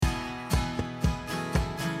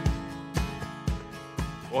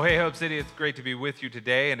Well, hey, Hope City, it's great to be with you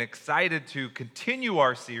today and excited to continue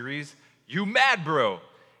our series, You Mad Bro.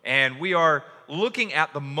 And we are looking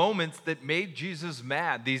at the moments that made Jesus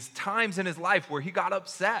mad, these times in his life where he got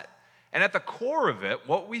upset. And at the core of it,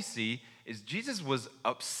 what we see is Jesus was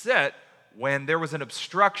upset when there was an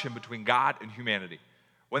obstruction between God and humanity,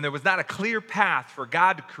 when there was not a clear path for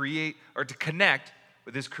God to create or to connect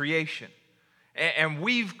with his creation. And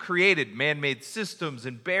we've created man-made systems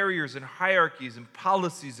and barriers and hierarchies and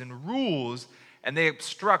policies and rules, and they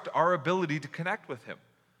obstruct our ability to connect with him.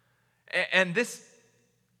 And this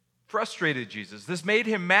frustrated Jesus. This made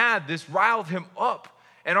him mad. This riled him up.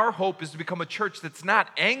 And our hope is to become a church that's not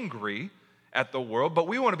angry at the world, but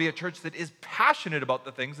we want to be a church that is passionate about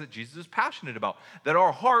the things that Jesus is passionate about, that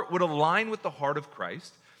our heart would align with the heart of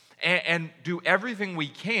Christ and do everything we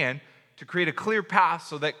can to create a clear path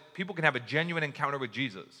so that people can have a genuine encounter with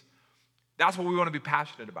Jesus. That's what we want to be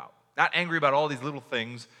passionate about. Not angry about all these little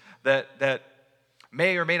things that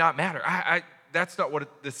may or may not matter. That's not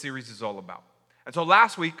what this series is all about. And so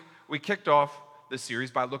last week, we kicked off this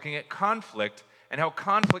series by looking at conflict and how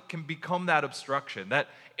conflict can become that obstruction. That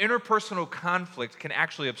interpersonal conflict can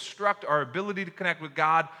actually obstruct our ability to connect with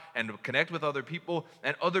God and to connect with other people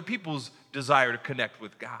and other people's desire to connect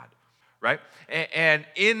with God. Right? And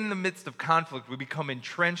in the midst of conflict, we become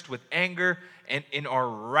entrenched with anger and in our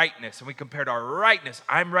rightness. And we compared our rightness.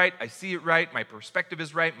 I'm right. I see it right. My perspective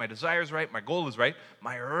is right. My desire is right. My goal is right.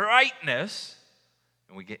 My rightness.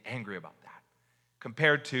 And we get angry about that.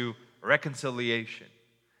 Compared to reconciliation.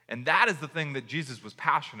 And that is the thing that Jesus was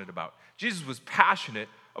passionate about. Jesus was passionate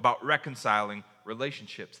about reconciling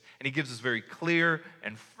relationships. And he gives us very clear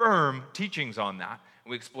and firm teachings on that.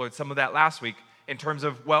 And we explored some of that last week. In terms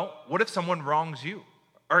of, well, what if someone wrongs you?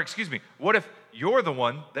 Or what if you're the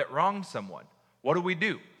one that wrongs someone? What do we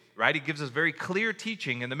do? Right? He gives us very clear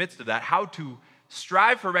teaching in the midst of that, how to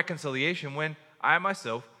strive for reconciliation when I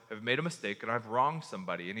myself have made a mistake and I've wronged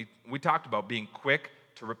somebody. And we talked about being quick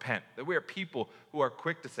to repent, that we are people who are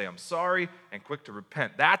quick to say, I'm sorry, and quick to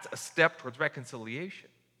repent. That's a step towards reconciliation.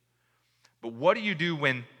 But what do you do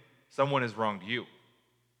when someone has wronged you?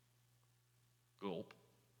 Gulp.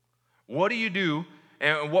 What do you do,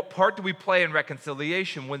 and what part do we play in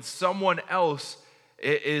reconciliation when someone else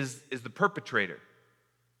is the perpetrator?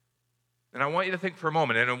 And I want you to think for a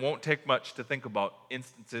moment, and it won't take much to think about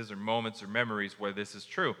instances or moments or memories where this is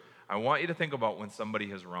true. I want you to think about when somebody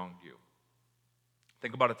has wronged you.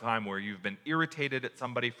 Think about a time where you've been irritated at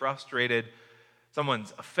somebody, frustrated,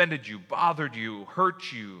 someone's offended you, bothered you,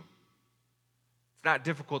 hurt you. It's not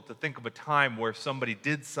difficult to think of a time where somebody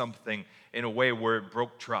did something in a way where it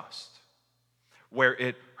broke trust, where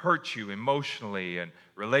it hurts you emotionally and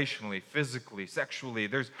relationally, physically, sexually.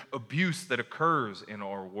 There's abuse that occurs in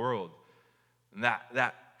our world. And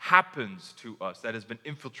that happens to us, that has been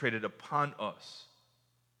infiltrated upon us.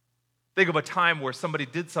 Think of a time where somebody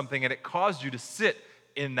did something and it caused you to sit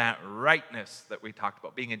in that rightness that we talked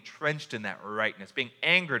about, being entrenched in that rightness, being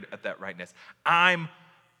angered at that rightness. I'm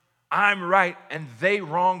right and they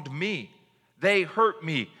wronged me. They hurt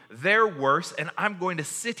me. They're worse, and I'm going to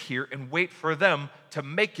sit here and wait for them to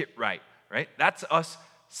make it right, right? That's us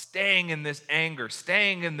staying in this anger,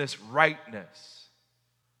 staying in this rightness.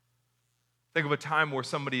 Think of a time where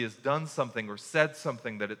somebody has done something or said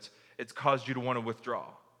something that it's caused you to want to withdraw,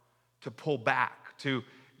 to pull back, to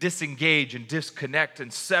disengage and disconnect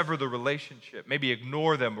and sever the relationship, maybe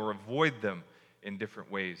ignore them or avoid them in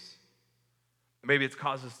different ways. Maybe it's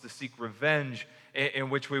caused us to seek revenge in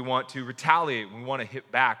which we want to retaliate. We want to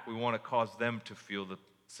hit back. We want to cause them to feel the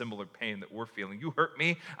similar pain that we're feeling. You hurt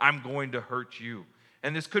me, I'm going to hurt you.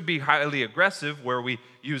 And this could be highly aggressive, where we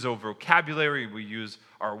use our vocabulary, we use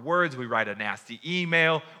our words, we write a nasty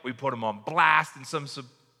email, we put them on blast in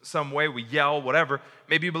some way, we yell, whatever.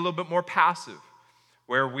 Maybe a little bit more passive,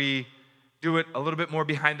 where we do it a little bit more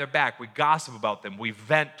behind their back. We gossip about them. We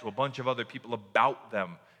vent to a bunch of other people about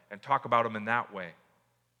them and talk about them in that way.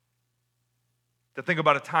 To think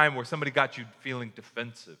about a time where somebody got you feeling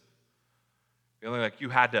defensive, feeling like you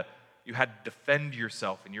had to defend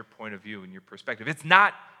yourself in your point of view and your perspective. It's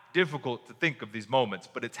not difficult to think of these moments,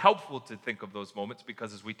 but it's helpful to think of those moments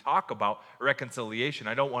because as we talk about reconciliation,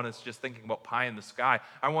 I don't want us just thinking about pie in the sky.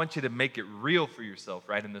 I want you to make it real for yourself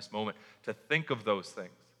right in this moment, to think of those things.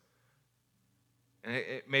 And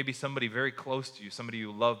it may be somebody very close to you, somebody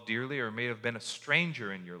you love dearly, or it may have been a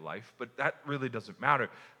stranger in your life, but that really doesn't matter.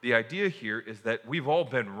 The idea here is that we've all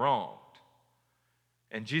been wronged.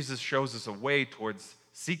 And Jesus shows us a way towards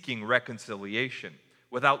seeking reconciliation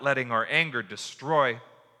without letting our anger destroy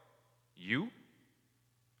you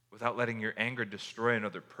without letting your anger destroy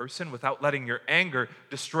another person, without letting your anger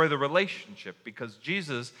destroy the relationship, because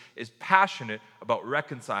Jesus is passionate about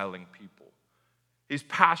reconciling people. He's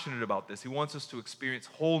passionate about this. He wants us to experience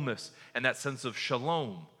wholeness and that sense of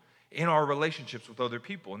shalom in our relationships with other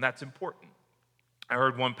people, and that's important. I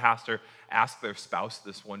heard one pastor ask their spouse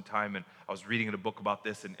this one time, and I was reading in a book about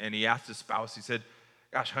this, and he asked his spouse, he said,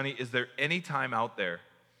 "Gosh, honey, is there any time out there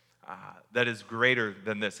that is greater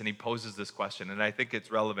than this?" And he poses this question, and I think it's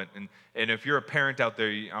relevant. And if you're a parent out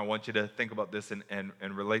there, I want you to think about this and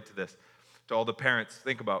relate to this. To all the parents,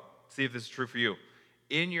 think about, see if this is true for you.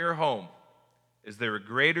 In your home, is there a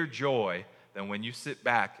greater joy than when you sit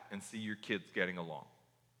back and see your kids getting along?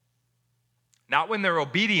 Not when they're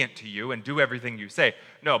obedient to you and do everything you say.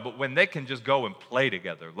 No, but when they can just go and play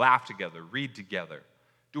together, laugh together, read together,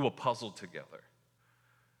 do a puzzle together.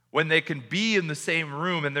 When they can be in the same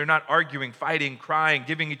room and they're not arguing, fighting, crying,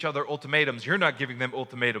 giving each other ultimatums. You're not giving them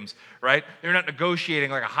ultimatums, right? They're not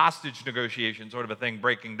negotiating like a hostage negotiation sort of a thing,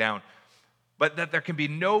 breaking down. But that there can be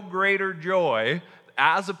no greater joy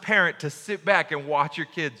as a parent to sit back and watch your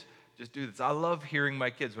kids just do this. I love hearing my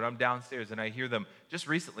kids when I'm downstairs and I hear them. Just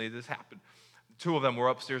recently, this happened. The two of them were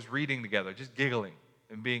upstairs reading together, just giggling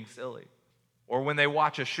and being silly. Or when they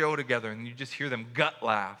watch a show together and you just hear them gut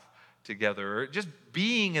laugh together, or just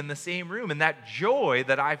being in the same room. And that joy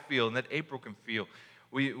that I feel and that April can feel,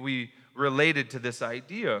 we related to this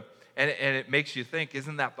idea. And it makes you think,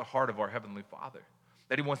 isn't that the heart of our Heavenly Father?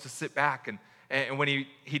 That He wants to sit back and when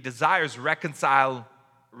he desires reconciled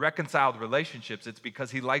relationships, it's because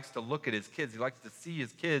He likes to look at His kids. He likes to see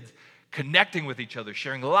His kids connecting with each other,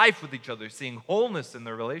 sharing life with each other, seeing wholeness in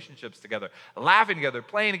their relationships together, laughing together,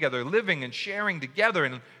 playing together, living and sharing together,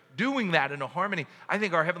 and doing that in a harmony. I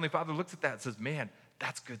think our Heavenly Father looks at that and says, man,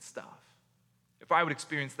 that's good stuff. If I would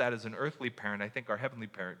experience that as an earthly parent, I think our Heavenly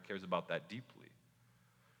Parent cares about that deeply.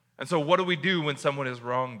 And so what do we do when someone has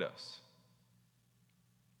wronged us?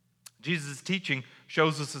 Jesus' teaching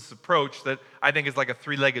shows us this approach that I think is like a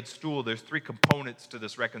three-legged stool. There's three components to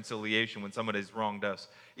this reconciliation when someone has wronged us,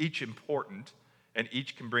 each important, and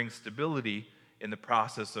each can bring stability in the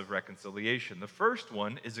process of reconciliation. The first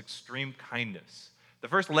one is extreme kindness. The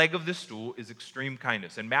first leg of this stool is extreme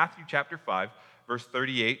kindness. In Matthew chapter 5, verse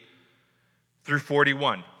 38 through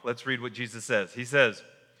 41, let's read what Jesus says. He says,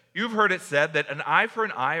 "You've heard it said that an eye for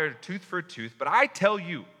an eye or a tooth for a tooth, but I tell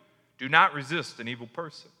you, do not resist an evil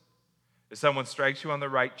person. If someone strikes you on the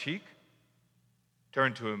right cheek,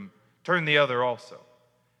 turn the other also.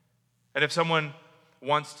 And if someone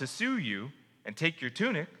wants to sue you and take your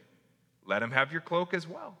tunic, let him have your cloak as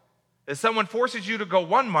well. If someone forces you to go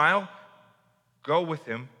 1 mile, go with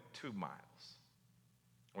him 2 miles."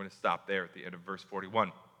 We're going to stop there at the end of verse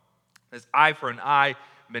 41. This eye for an eye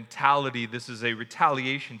mentality, this is a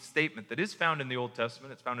retaliation statement that is found in the Old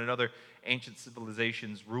Testament. It's found in other ancient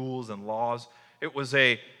civilizations, rules and laws. It was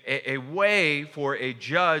a way for a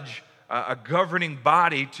judge, a governing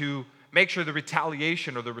body, to make sure the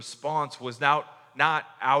retaliation or the response was not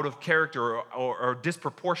out of character or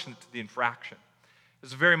disproportionate to the infraction.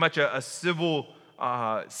 It's very much a civil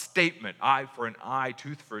statement, eye for an eye,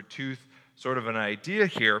 tooth for a tooth, sort of an idea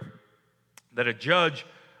here that a judge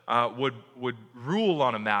would rule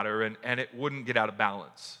on a matter and it wouldn't get out of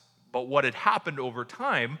balance. But what had happened over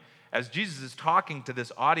time, as Jesus is talking to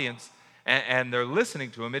this audience and they're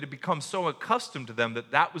listening to him, it had become so accustomed to them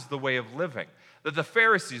that was the way of living. That the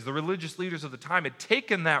Pharisees, the religious leaders of the time, had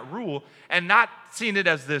taken that rule and not seen it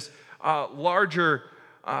as this larger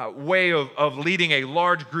way of leading a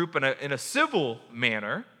large group in a civil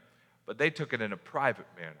manner, but they took it in a private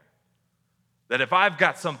manner. That if I've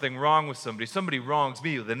got something wrong with somebody wrongs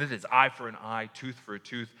me, then it is eye for an eye, tooth for a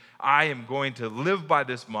tooth. I am going to live by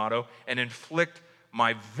this motto and inflict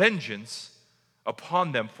my vengeance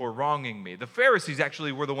upon them for wronging me. The Pharisees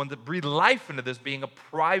actually were the ones that breathed life into this being a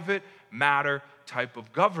private matter type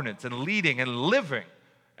of governance and leading and living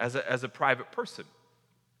as a private person.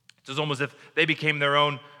 It's almost as if they became their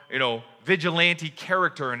own, vigilante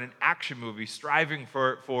character in an action movie, striving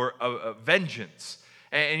for a vengeance.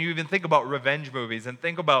 And you even think about revenge movies and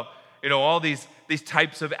think about, all these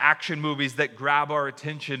types of action movies that grab our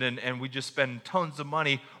attention and we just spend tons of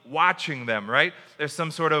money watching them, right? There's some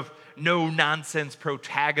sort of no-nonsense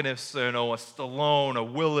protagonist, a Stallone, a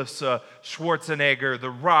Willis, a Schwarzenegger, The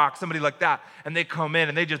Rock, somebody like that, and they come in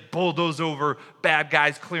and they just bulldoze over bad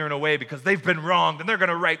guys clearing away because they've been wronged and they're going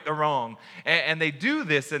to right the wrong. And they do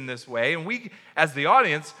this in this way, and we, as the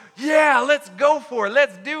audience, yeah, let's go for it,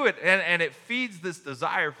 let's do it. And it feeds this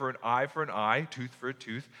desire for an eye, tooth for a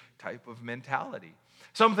tooth type of mentality.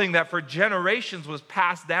 Something that for generations was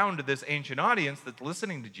passed down to this ancient audience that's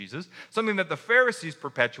listening to Jesus, something that the Pharisees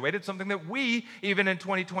perpetuated, something that we, even in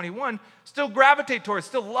 2021, still gravitate towards,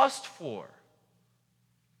 still lust for.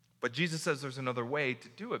 But Jesus says there's another way to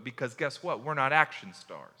do it, because guess what? We're not action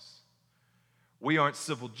stars. We aren't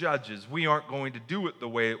civil judges. We aren't going to do it the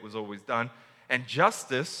way it was always done. And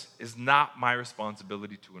justice is not my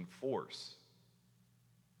responsibility to enforce.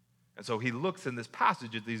 And so he looks in this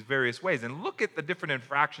passage at these various ways, and look at the different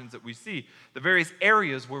infractions that we see, the various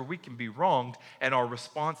areas where we can be wronged and our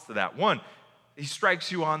response to that. One, he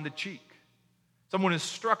strikes you on the cheek. Someone is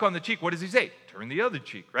struck on the cheek. What does he say? Turn the other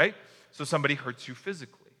cheek, right? So somebody hurts you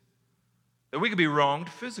physically. That we could be wronged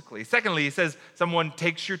physically. Secondly, he says someone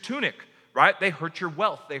takes your tunic, right? They hurt your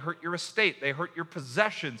wealth. They hurt your estate. They hurt your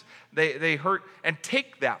possessions. They hurt and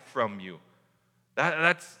take that from you.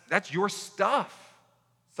 That's your stuff.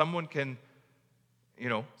 Someone can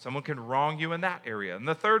wrong you in that area. And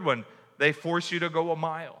the third one, they force you to go a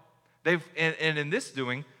mile. And in this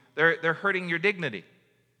doing, they're hurting your dignity.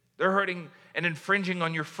 They're hurting and infringing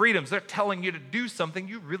on your freedoms. They're telling you to do something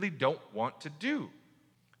you really don't want to do.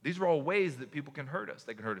 These are all ways that people can hurt us.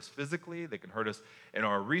 They can hurt us physically. They can hurt us in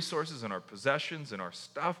our resources, in our possessions, in our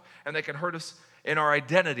stuff. And they can hurt us in our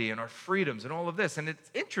identity, in our freedoms, and all of this. And it's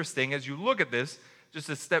interesting as you look at this, just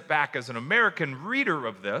to step back as an American reader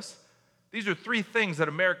of this, these are three things that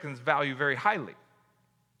Americans value very highly: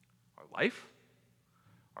 our life,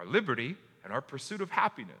 our liberty, and our pursuit of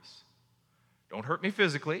happiness. Don't hurt me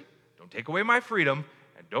physically, don't take away my freedom,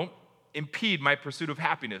 and don't impede my pursuit of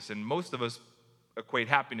happiness. And most of us equate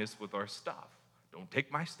happiness with our stuff. Don't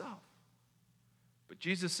take my stuff. But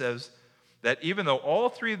Jesus says that even though all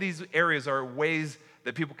three of these areas are ways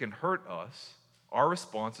that people can hurt us, our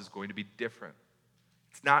response is going to be different.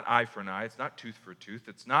 It's not eye for an eye. It's not tooth for tooth.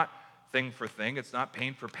 It's not thing for thing. It's not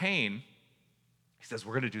pain for pain. He says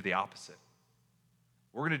we're going to do the opposite.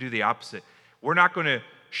 We're going to do the opposite. We're not going to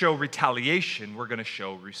show retaliation. We're going to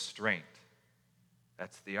show restraint.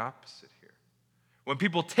 That's the opposite here. When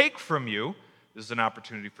people take from you, this is an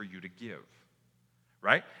opportunity for you to give,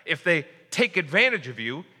 right? If they take advantage of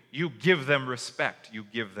you, you give them respect. You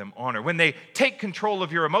give them honor. When they take control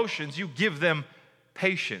of your emotions, you give them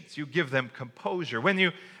patience. You give them composure.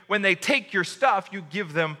 When they take your stuff, you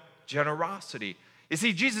give them generosity. You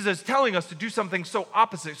see, Jesus is telling us to do something so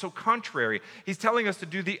opposite, so contrary. He's telling us to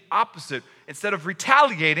do the opposite. Instead of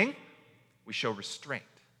retaliating, we show restraint.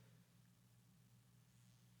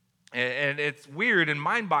 And it's weird and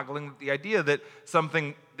mind-boggling, the idea that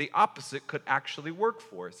something the opposite could actually work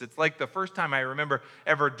for us. It's like the first time I remember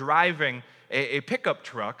ever driving a pickup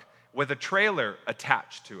truck with a trailer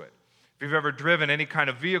attached to it. If you've ever driven any kind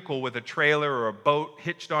of vehicle with a trailer or a boat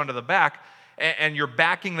hitched onto the back, and you're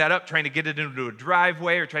backing that up, trying to get it into a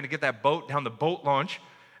driveway or trying to get that boat down the boat launch,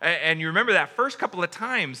 and you remember that first couple of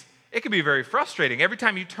times, it can be very frustrating. Every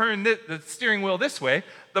time you turn the steering wheel this way,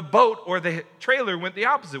 the boat or the trailer went the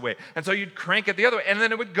opposite way. And so you'd crank it the other way, and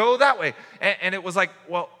then it would go that way. And it was like,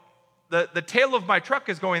 well, the tail of my truck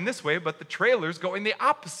is going this way, but the trailer's going the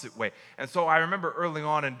opposite way. And so I remember early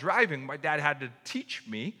on in driving, my dad had to teach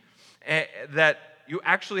me that you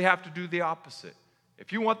actually have to do the opposite.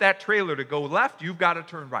 If you want that trailer to go left, you've got to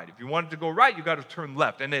turn right. If you want it to go right, you've got to turn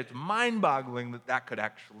left. And it's mind-boggling that could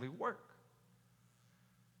actually work.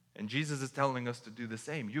 And Jesus is telling us to do the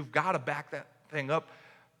same. You've got to back that thing up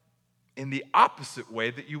in the opposite way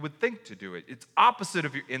that you would think to do it. It's opposite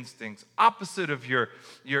of your instincts, opposite of your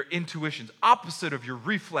intuitions, opposite of your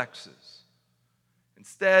reflexes.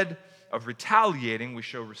 Instead of retaliating, we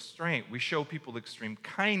show restraint. We show people extreme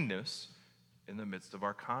kindness in the midst of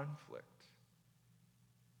our conflict.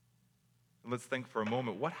 And let's think for a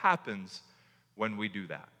moment, what happens when we do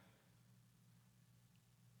that?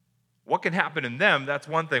 What can happen in them, that's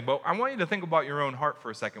one thing. But I want you to think about your own heart for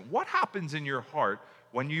a second. What happens in your heart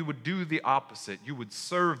when you would do the opposite? You would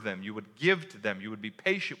serve them. You would give to them. You would be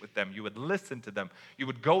patient with them. You would listen to them. You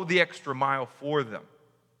would go the extra mile for them.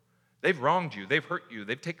 They've wronged you. They've hurt you.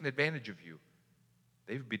 They've taken advantage of you.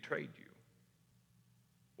 They've betrayed you.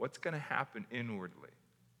 What's going to happen inwardly?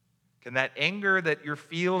 Can that anger that you're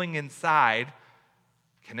feeling inside,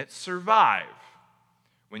 can it survive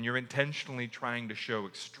when you're intentionally trying to show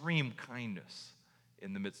extreme kindness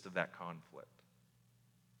in the midst of that conflict?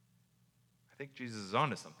 I think Jesus is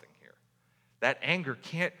onto something here. That anger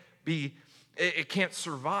can't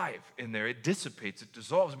survive in there. It dissipates, it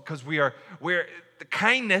dissolves, because the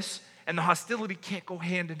kindness and the hostility can't go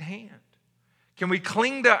hand in hand. Can we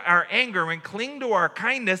cling to our anger and cling to our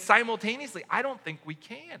kindness simultaneously? I don't think we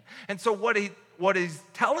can. And so what he's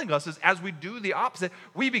telling us is, as we do the opposite,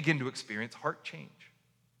 we begin to experience heart change.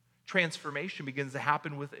 transformation begins to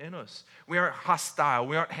happen within us. We aren't hostile.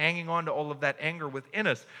 We aren't hanging on to all of that anger within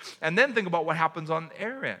us. And then think about what happens on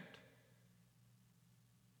their end.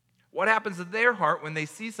 What happens to their heart when they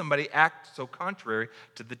see somebody act so contrary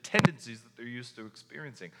to the tendencies that they're used to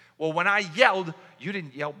experiencing? Well, when I yelled, you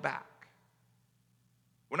didn't yell back.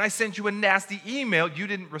 When I sent you a nasty email, you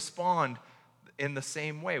didn't respond in the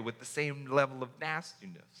same way, with the same level of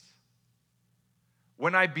nastiness.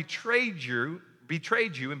 When I betrayed you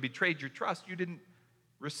and betrayed your trust, you didn't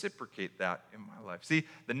reciprocate that in my life. See,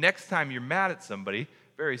 the next time you're mad at somebody,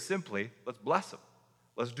 very simply, let's bless them.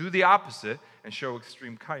 Let's do the opposite and show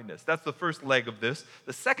extreme kindness. That's the first leg of this.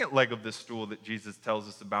 The second leg of this stool that Jesus tells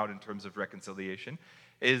us about in terms of reconciliation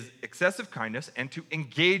is excessive kindness and to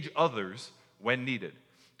engage others when needed.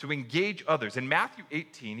 To engage others. In Matthew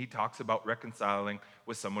 18, he talks about reconciling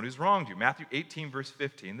with someone who's wronged you. Matthew 18, verse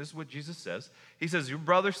 15, this is what Jesus says. He says, your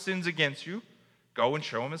brother sins against you, go and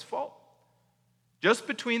show him his fault. Just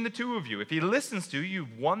between the two of you. If he listens to you,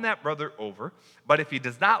 you've won that brother over. But if he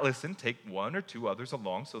does not listen, take one or two others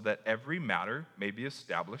along so that every matter may be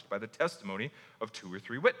established by the testimony of 2 or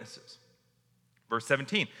 3 witnesses. Verse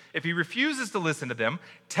 17, if he refuses to listen to them,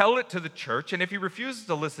 tell it to the church. And if he refuses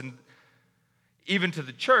to listen even to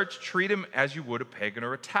the church, treat him as you would a pagan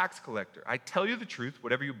or a tax collector. I tell you the truth,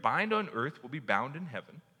 whatever you bind on earth will be bound in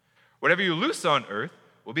heaven. Whatever you loose on earth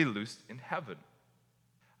will be loosed in heaven.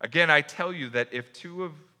 Again, I tell you that if 2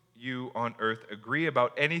 of you on earth agree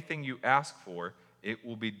about anything you ask for, it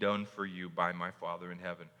will be done for you by my Father in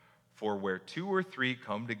heaven. For where 2 or 3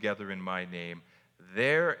 come together in my name,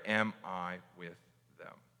 there am I with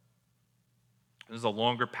them. This is a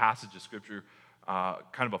longer passage of Scripture, kind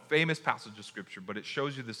of a famous passage of Scripture, but it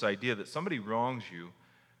shows you this idea that somebody wrongs you.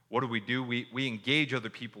 What do? We engage other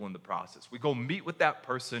people in the process. We go meet with that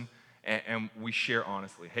person, and we share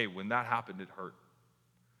honestly. Hey, when that happened, it hurt.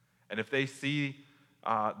 And if they see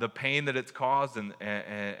the pain that it's caused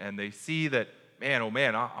and they see that, man, oh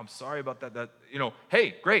man, I'm sorry about that,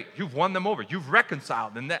 hey, great, you've won them over. You've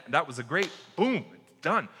reconciled, and that was a great, boom, it's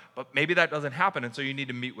done. But maybe that doesn't happen, and so you need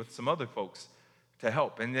to meet with some other folks to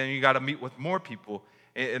help. And then you got to meet with more people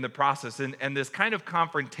in the process. And this kind of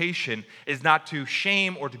confrontation is not to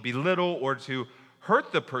shame or to belittle or to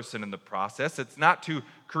hurt the person in the process. It's not to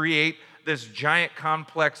create this giant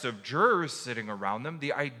complex of jurors sitting around them.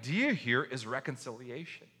 The idea here is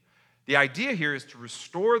reconciliation. The idea here is to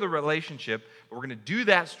restore the relationship, but we're going to do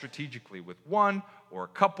that strategically with one or a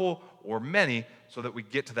couple or many so that we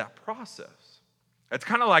get to that process. It's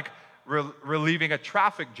kind of like relieving a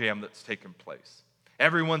traffic jam that's taken place.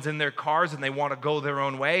 Everyone's in their cars and they want to go their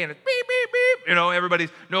own way, and it's beep, beep,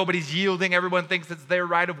 beep. Nobody's yielding. Everyone thinks it's their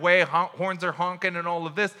right of way. Horns are honking and all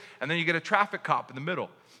of this, and then you get a traffic cop in the middle.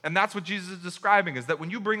 And that's what Jesus is describing, is that when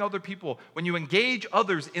you bring other people, when you engage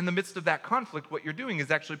others in the midst of that conflict, what you're doing is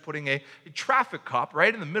actually putting a traffic cop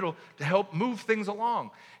right in the middle to help move things along,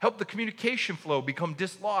 help the communication flow become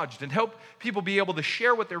dislodged, and help people be able to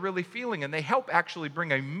share what they're really feeling, and they help actually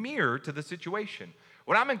bring a mirror to the situation.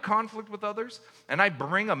 When I'm in conflict with others, and I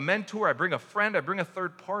bring a mentor, I bring a friend, I bring a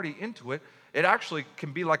third party into it, it actually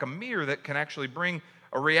can be like a mirror that can actually bring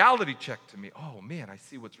a reality check to me. Oh man, I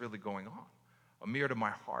see what's really going on. A mirror to my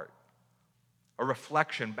heart, a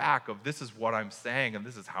reflection back of this is what I'm saying and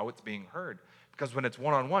this is how it's being heard. Because when it's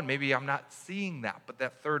one-on-one, maybe I'm not seeing that, but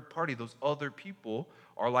that third party, those other people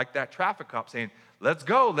are like that traffic cop saying, let's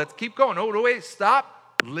go, let's keep going. Oh, no, wait,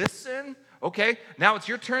 stop, listen. Okay, now it's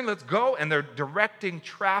your turn, let's go. And they're directing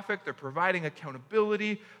traffic, they're providing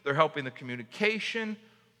accountability, they're helping the communication,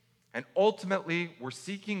 and ultimately, we're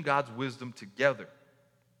seeking God's wisdom together.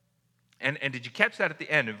 And did you catch that at the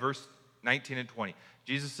end in verse 19 and 20?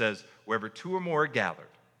 Jesus says, wherever 2 or more are gathered,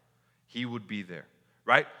 he would be there,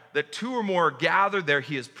 right? That 2 or more are gathered there,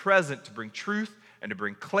 he is present to bring truth and to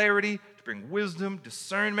bring clarity, to bring wisdom,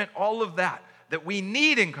 discernment, all of that we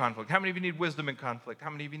need in conflict. How many of you need wisdom in conflict? How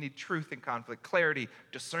many of you need truth in conflict, clarity,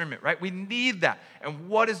 discernment, right? We need that. And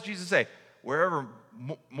what does Jesus say? Wherever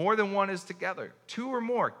more than one is together, 2 or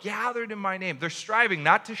more gathered in my name. They're striving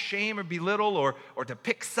not to shame or belittle or to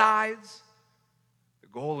pick sides. The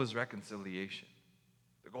goal is reconciliation.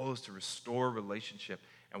 The goal is to restore relationship.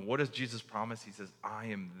 And what does Jesus promise? He says, I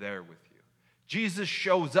am there with you. Jesus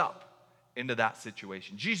shows up into that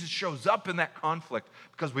situation. Jesus shows up in that conflict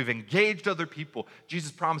because we've engaged other people. Jesus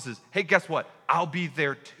promises, hey, guess what? I'll be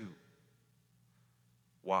there too.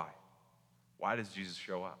 Why? Why does Jesus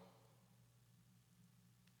show up?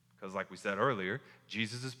 Because like we said earlier,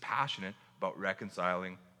 Jesus is passionate about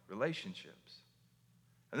reconciling relationships.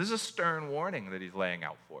 And this is a stern warning that he's laying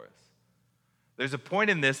out for us. There's a point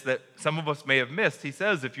in this that some of us may have missed. He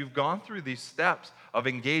says, if you've gone through these steps of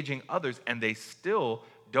engaging others and they still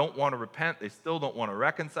don't want to repent, they still don't want to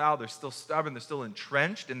reconcile, they're still stubborn, they're still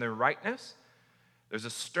entrenched in their rightness, there's a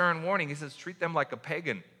stern warning. He says, treat them like a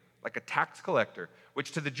pagan, like a tax collector,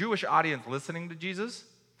 which to the Jewish audience listening to Jesus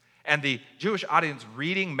and the Jewish audience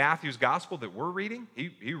reading Matthew's gospel that we're reading,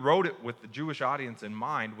 he wrote it with the Jewish audience in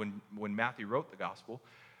mind when Matthew wrote the gospel.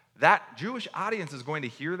 That Jewish audience is going to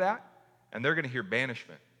hear that, and they're going to hear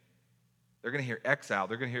banishment. They're going to hear exile.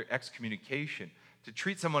 They're going to hear excommunication. To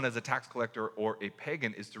treat someone as a tax collector or a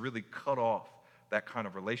pagan is to really cut off that kind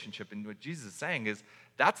of relationship. And what Jesus is saying is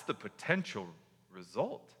that's the potential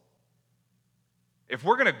result. If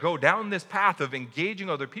we're going to go down this path of engaging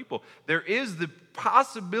other people, there is the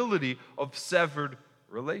possibility of severed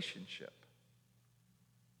relationship.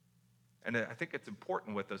 And I think it's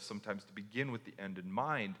important with us sometimes to begin with the end in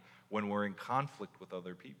mind when we're in conflict with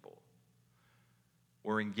other people.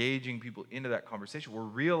 We're engaging people into that conversation. We're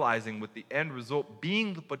realizing with the end result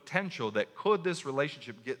being the potential that could this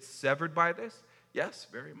relationship get severed by this? Yes,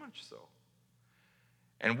 very much so.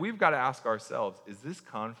 And we've got to ask ourselves, is this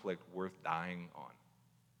conflict worth dying on?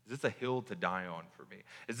 Is this a hill to die on for me?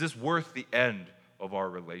 Is this worth the end of our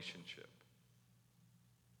relationship?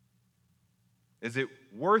 Is it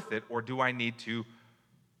worth it, or do I need to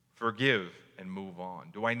forgive and move on?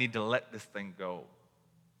 Do I need to let this thing go?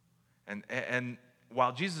 And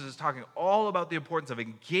while Jesus is talking all about the importance of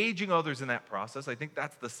engaging others in that process, I think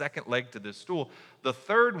that's the second leg to this stool. The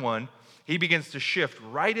third one, he begins to shift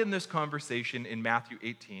right in this conversation in Matthew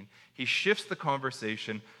 18. He shifts the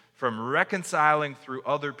conversation from reconciling through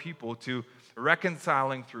other people to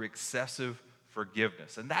reconciling through excessive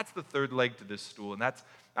forgiveness. And that's the third leg to this stool. And that's,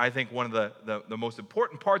 I think, one of the most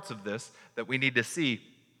important parts of this that we need to see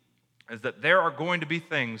is that there are going to be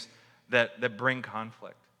things that bring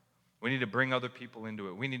conflict. We need to bring other people into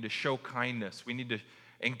it. We need to show kindness. We need to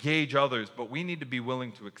engage others, but we need to be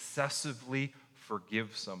willing to excessively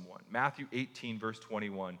forgive someone. Matthew 18, verse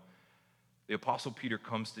 21, the Apostle Peter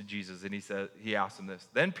comes to Jesus and he asks him this.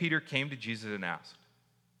 Then Peter came to Jesus and asked,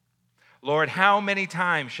 Lord, how many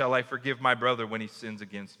times shall I forgive my brother when he sins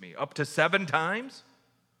against me? Up to 7 times?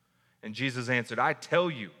 And Jesus answered, I tell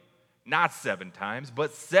you, not 7 times,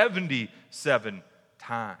 but 77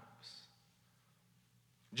 times.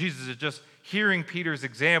 Jesus is just hearing Peter's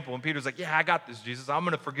example, and Peter's like, yeah, I got this, Jesus. I'm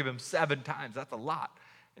going to forgive him 7 times. That's a lot.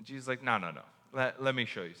 And Jesus is like, no. Let me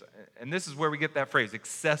show you something. And this is where we get that phrase,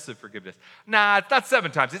 excessive forgiveness. Nah, it's not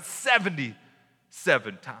 7 times. It's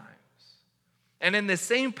 77 times. And in the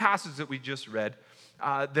same passage that we just read,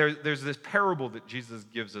 there's this parable that Jesus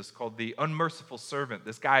gives us called the unmerciful servant.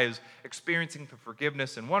 This guy is experiencing the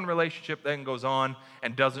forgiveness in one relationship, then goes on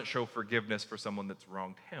and doesn't show forgiveness for someone that's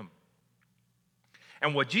wronged him.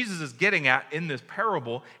 And what Jesus is getting at in this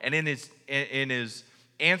parable and in his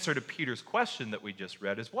answer to Peter's question that we just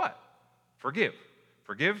read is what? Forgive.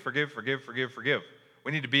 Forgive.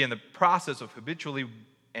 We need to be in the process of habitually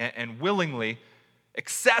and willingly,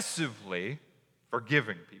 excessively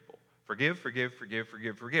forgiving people. Forgive.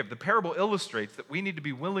 The parable illustrates that we need to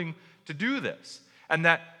be willing to do this. And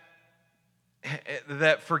that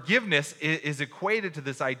forgiveness is equated to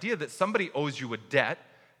this idea that somebody owes you a debt.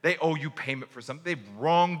 They owe you payment for something. They've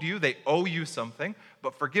wronged you. They owe you something.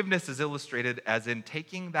 But forgiveness is illustrated as in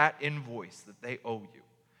taking that invoice that they owe you,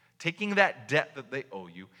 taking that debt that they owe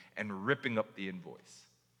you, and ripping up the invoice.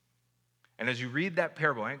 And as you read that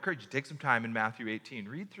parable, I encourage you to take some time in Matthew 18.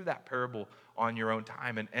 Read through that parable on your own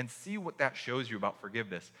time and see what that shows you about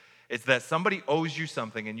forgiveness. It's that somebody owes you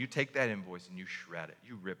something, and you take that invoice and you shred it.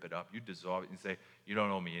 You rip it up. You dissolve it and say, you don't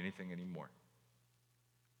owe me anything anymore.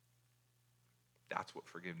 That's what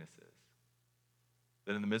forgiveness is.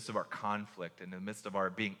 That in the midst of our conflict, in the midst of our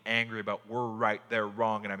being angry about we're right, they're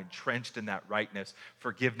wrong, and I'm entrenched in that rightness,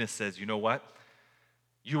 forgiveness says, you know what?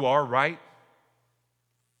 You are right,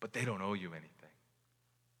 but they don't owe you anything.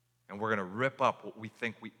 And we're going to rip up what we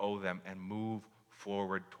think we owe them and move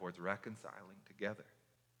forward towards reconciling together.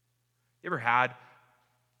 You ever had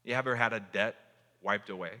a debt wiped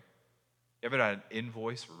away? You ever had an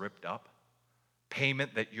invoice ripped up?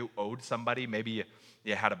 Payment that you owed somebody, maybe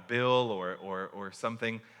you had a bill or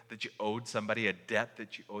something that you owed somebody, a debt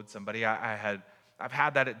that you owed somebody. I've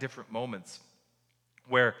had that at different moments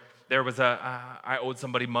where there was I owed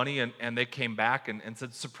somebody money and they came back and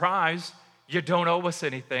said, surprise, you don't owe us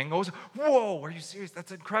anything. I was, whoa, are you serious?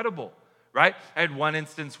 That's incredible, right? I had one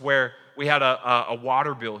instance where we had a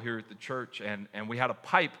water bill here at the church and we had a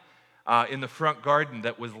pipe in the front garden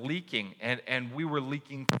that was leaking, and we were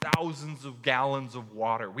leaking thousands of gallons of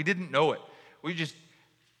water. We didn't know it. We just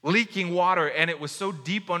leaking water, and it was so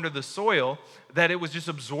deep under the soil that it was just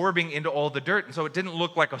absorbing into all the dirt. And so it didn't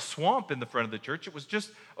look like a swamp in the front of the church. It was just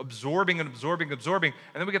absorbing and absorbing, absorbing.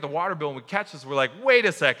 And then we get the water bill and we catch this. We're like, wait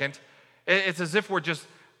a second. It's as if we're just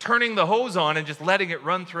turning the hose on and just letting it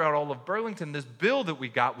run throughout all of Burlington. This bill that we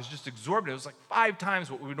got was just exorbitant. It was like 5 times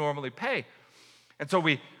what we would normally pay. And so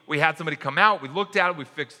we had somebody come out. We looked at it. We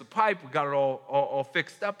fixed the pipe. We got it all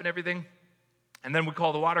fixed up and everything. And then we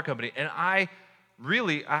called the water company. And I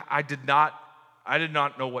did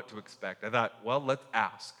not know what to expect. I thought, well, let's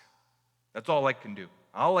ask. That's all I can do.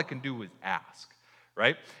 All I can do is ask,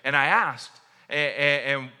 right? And I asked,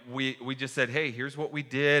 and we just said, hey, here's what we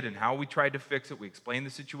did and how we tried to fix it. We explained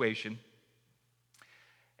the situation,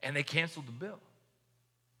 and they canceled the bill.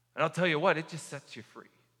 And I'll tell you what, it just sets you free.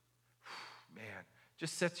 Man,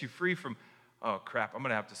 just sets you free from, oh crap, I'm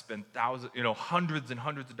gonna have to spend hundreds and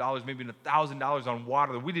hundreds of dollars, maybe $1,000 on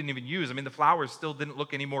water that we didn't even use. I mean, the flowers still didn't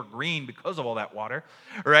look any more green because of all that water,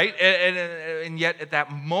 right? And yet at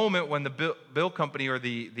that moment when the bill company or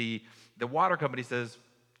the water company says,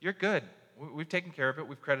 you're good, we've taken care of it,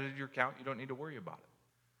 we've credited your account, you don't need to worry about it.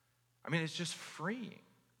 I mean, it's just freeing.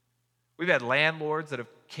 We've had landlords that have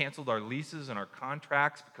canceled our leases and our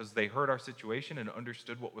contracts because they heard our situation and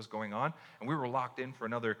understood what was going on, and we were locked in for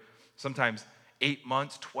another sometimes 8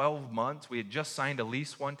 months, 12 months. We had just signed a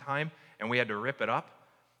lease one time, and we had to rip it up.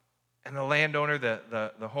 And the landowner,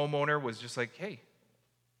 the homeowner was just like, hey,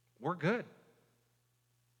 we're good.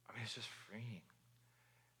 I mean, it's just freeing.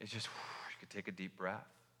 It's just, you could take a deep breath.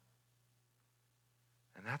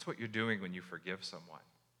 And that's what you're doing when you forgive someone.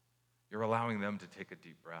 You're allowing them to take a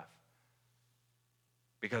deep breath.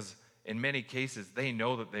 Because in many cases, they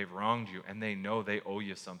know that they've wronged you, and they know they owe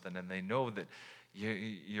you something, and they know that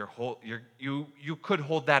you could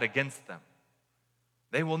hold that against them.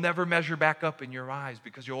 They will never measure back up in your eyes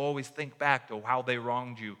because you'll always think back to how they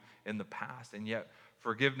wronged you in the past. And yet,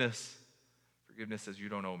 forgiveness says you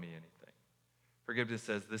don't owe me anything. Forgiveness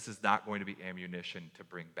says this is not going to be ammunition to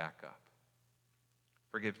bring back up.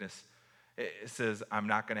 Forgiveness, it says I'm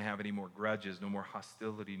not going to have any more grudges, no more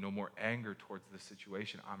hostility, no more anger towards the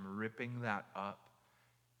situation. I'm ripping that up,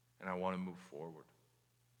 and I want to move forward.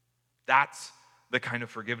 That's the kind of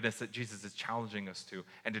forgiveness that Jesus is challenging us to,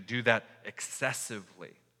 and to do that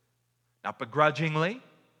excessively. Not begrudgingly,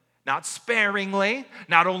 not sparingly,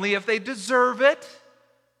 not only if they deserve it,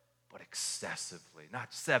 but excessively.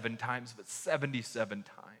 Not 7 times, but 77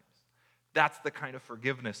 times. That's the kind of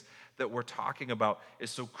forgiveness that we're talking about is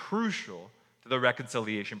so crucial to the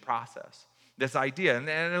reconciliation process. This idea,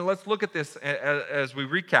 and let's look at this as we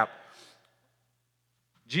recap.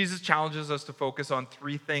 Jesus challenges us to focus on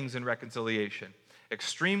 3 things in reconciliation: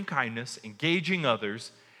 extreme kindness, engaging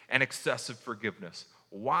others, and excessive forgiveness.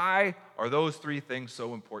 Why are those 3 things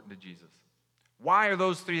so important to Jesus? Why are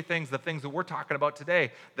those 3 things the things that we're talking about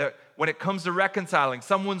today? That when it comes to reconciling,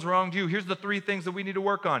 someone's wronged you, here's the 3 things that we need to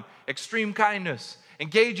work on: extreme kindness,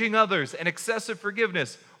 engaging others, and excessive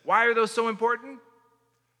forgiveness. Why are those so important?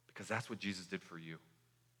 Because that's what Jesus did for you.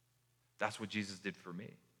 That's what Jesus did for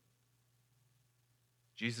me.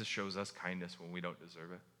 Jesus shows us kindness when we don't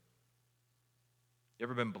deserve it. You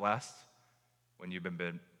ever been blessed when you've been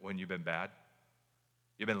bad?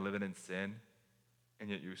 You've been living in sin,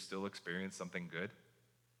 and yet you still experience something good?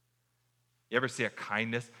 You ever see a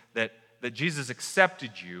kindness that Jesus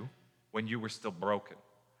accepted you when you were still broken,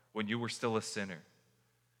 when you were still a sinner?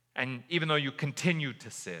 And even though you continue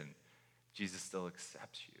to sin, Jesus still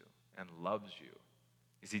accepts you and loves you.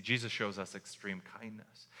 You see, Jesus shows us extreme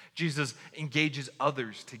kindness. Jesus engages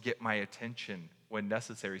others to get my attention when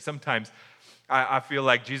necessary. Sometimes I feel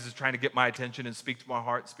like Jesus is trying to get my attention and speak to my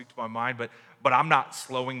heart, speak to my mind, but I'm not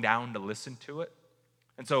slowing down to listen to it.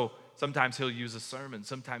 And so sometimes he'll use a sermon,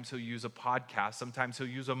 sometimes he'll use a podcast, sometimes he'll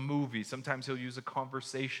use a movie, sometimes he'll use a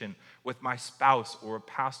conversation with my spouse or a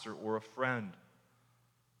pastor or a friend.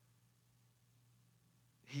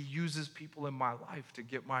 He uses people in my life to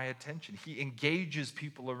get my attention. He engages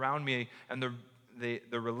people around me and the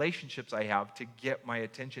relationships I have to get my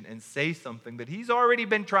attention and say something that he's already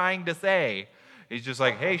been trying to say. He's just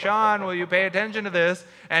like, hey, Sean, will you pay attention to this?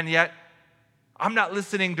 And yet, I'm not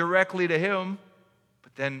listening directly to him,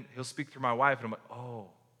 but then he'll speak through my wife, and I'm like, oh,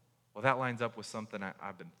 well, that lines up with something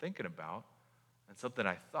I've been thinking about and something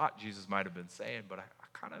I thought Jesus might have been saying, but I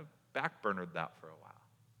kind of backburnered that for a while.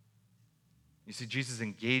 You see, Jesus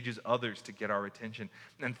engages others to get our attention.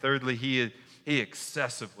 And thirdly, he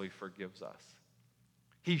excessively forgives us.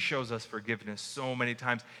 He shows us forgiveness so many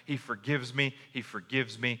times. He forgives me, he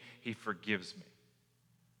forgives me, he forgives me.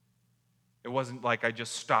 It wasn't like I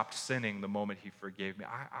just stopped sinning the moment he forgave me.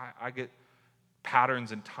 I get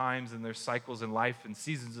patterns and times and there's cycles in life and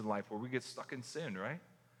seasons in life where we get stuck in sin, right?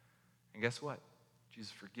 And guess what?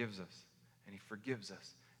 Jesus forgives us, and he forgives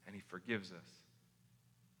us, and he forgives us.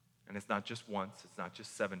 And it's not just once, it's not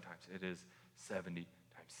just 7 times, it is 70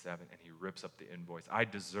 times 7, and he rips up the invoice. I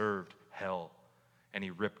deserved hell, and he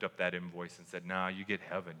ripped up that invoice and said, nah, you get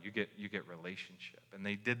heaven, you get relationship. And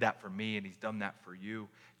they did that for me, and he's done that for you.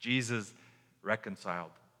 Jesus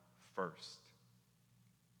reconciled first.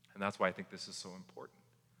 And that's why I think this is so important.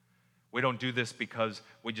 We don't do this because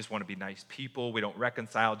we just want to be nice people. We don't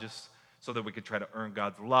reconcile just so that we could try to earn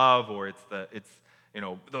God's love, or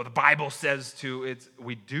the Bible says to.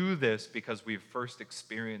 We do this because we've first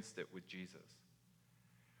experienced it with Jesus.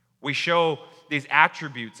 We show these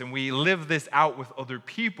attributes and we live this out with other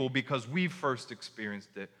people because we've first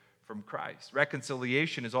experienced it from Christ.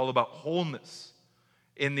 Reconciliation is all about wholeness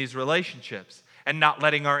in these relationships and not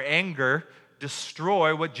letting our anger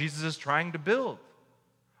destroy what Jesus is trying to build.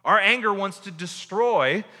 Our anger wants to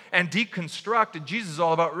destroy and deconstruct, and Jesus is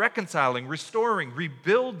all about reconciling, restoring,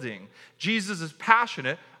 rebuilding. Jesus is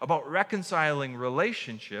passionate about reconciling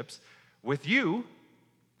relationships with you,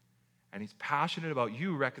 and he's passionate about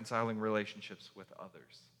you reconciling relationships with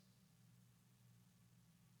others.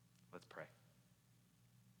 Let's pray.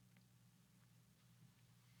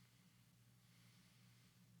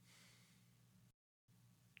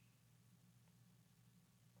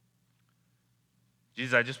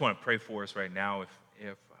 Jesus, I just want to pray for us right now.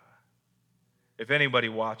 If anybody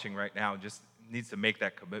watching right now just needs to make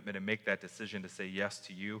that commitment and make that decision to say yes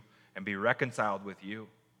to you and be reconciled with you,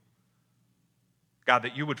 God,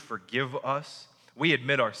 that you would forgive us. We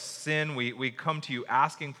admit our sin. We come to you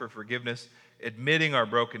asking for forgiveness, admitting our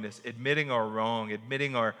brokenness, admitting our wrong,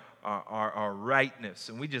 admitting our rightness.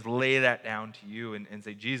 And we just lay that down to you and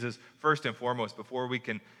say, Jesus, first and foremost, before we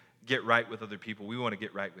can get right with other people, we want to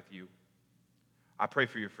get right with you. I pray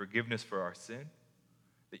for your forgiveness for our sin,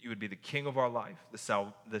 that you would be the king of our life,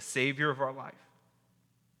 the savior of our life,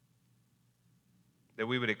 that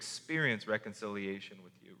we would experience reconciliation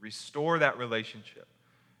with you, restore that relationship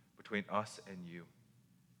between us and you.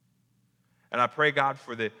 And I pray, God,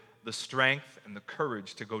 for the strength and the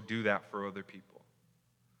courage to go do that for other people.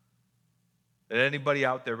 That anybody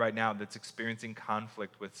out there right now that's experiencing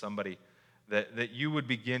conflict with somebody, that you would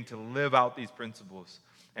begin to live out these principles,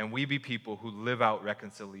 and we be people who live out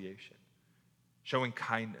reconciliation, showing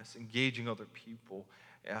kindness, engaging other people,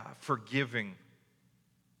 forgiving.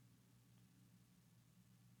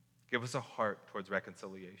 Give us a heart towards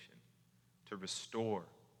reconciliation, to restore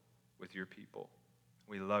with your people.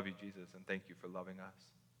 We love you, Jesus, and thank you for loving us.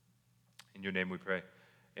 In your name we pray.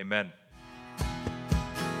 Amen.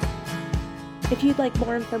 If you'd like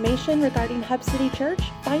more information regarding Hub City Church,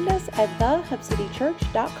 find us at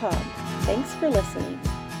thehubcitychurch.com. Thanks for listening.